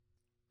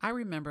I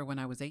remember when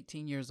I was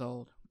 18 years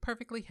old,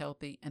 perfectly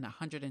healthy and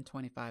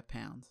 125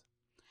 pounds.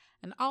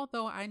 And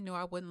although I knew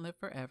I wouldn't live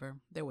forever,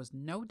 there was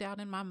no doubt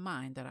in my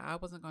mind that I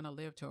wasn't going to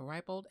live to a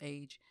ripe old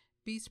age,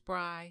 be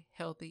spry,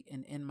 healthy,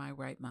 and in my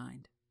right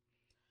mind.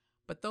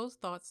 But those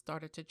thoughts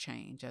started to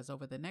change as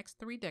over the next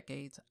 3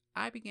 decades,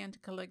 I began to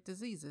collect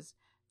diseases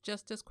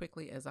just as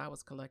quickly as I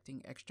was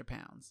collecting extra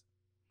pounds.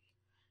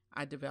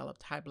 I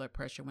developed high blood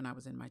pressure when I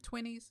was in my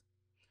 20s.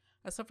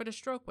 I suffered a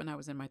stroke when I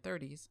was in my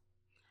 30s.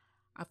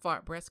 I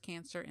fought breast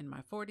cancer in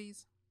my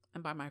 40s.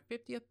 And by my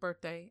 50th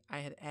birthday, I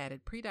had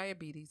added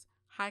prediabetes,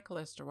 high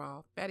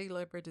cholesterol, fatty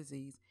liver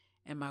disease,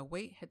 and my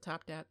weight had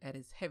topped out at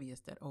its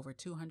heaviest at over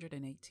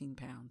 218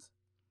 pounds.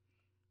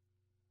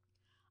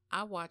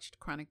 I watched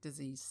chronic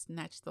disease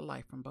snatch the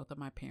life from both of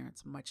my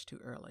parents much too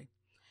early,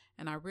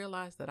 and I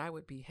realized that I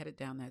would be headed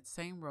down that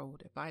same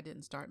road if I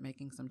didn't start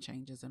making some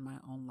changes in my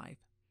own life.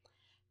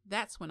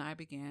 That's when I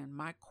began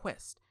my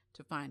quest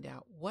to find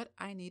out what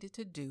I needed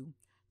to do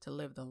to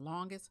live the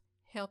longest,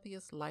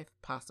 healthiest life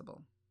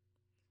possible.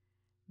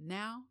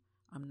 Now,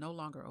 I'm no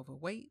longer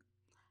overweight.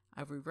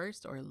 I've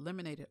reversed or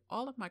eliminated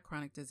all of my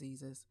chronic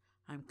diseases.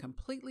 I'm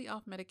completely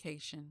off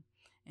medication,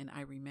 and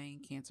I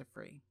remain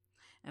cancer-free.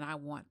 And I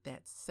want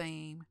that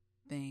same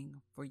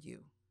thing for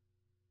you.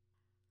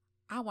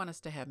 I want us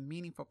to have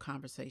meaningful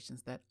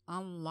conversations that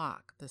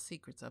unlock the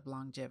secrets of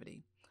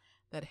longevity,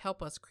 that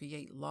help us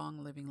create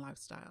long-living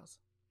lifestyles.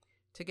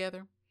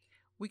 Together,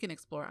 we can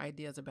explore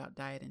ideas about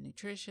diet and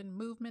nutrition,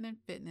 movement and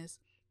fitness,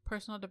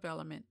 personal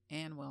development,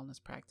 and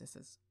wellness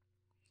practices.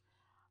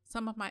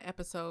 Some of my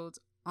episodes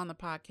on the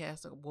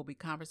podcast will be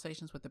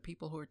conversations with the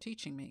people who are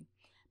teaching me,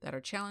 that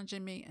are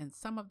challenging me, and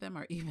some of them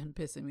are even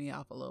pissing me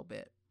off a little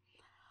bit.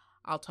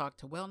 I'll talk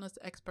to wellness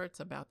experts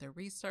about their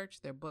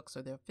research, their books,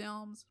 or their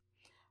films.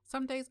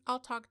 Some days I'll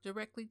talk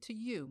directly to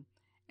you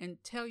and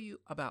tell you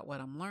about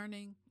what I'm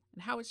learning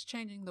and how it's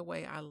changing the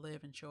way I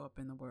live and show up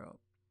in the world.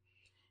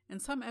 In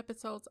some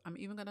episodes, I'm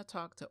even going to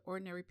talk to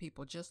ordinary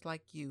people just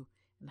like you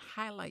and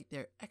highlight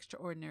their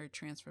extraordinary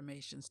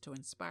transformations to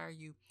inspire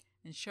you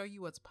and show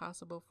you what's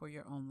possible for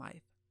your own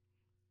life.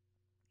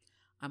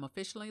 I'm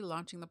officially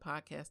launching the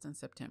podcast in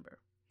September.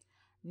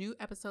 New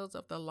episodes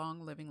of the Long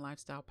Living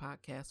Lifestyle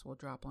podcast will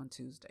drop on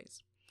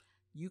Tuesdays.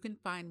 You can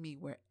find me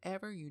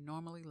wherever you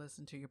normally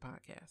listen to your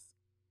podcasts.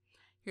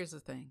 Here's the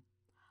thing.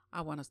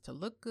 I want us to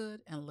look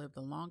good and live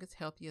the longest,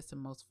 healthiest,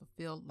 and most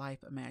fulfilled life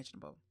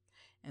imaginable.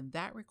 And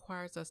that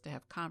requires us to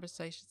have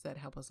conversations that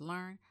help us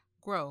learn,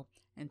 grow,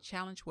 and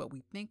challenge what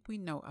we think we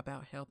know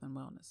about health and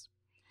wellness.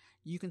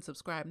 You can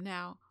subscribe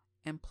now,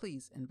 and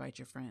please invite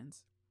your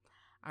friends.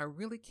 I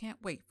really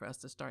can't wait for us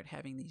to start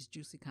having these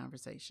juicy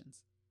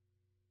conversations.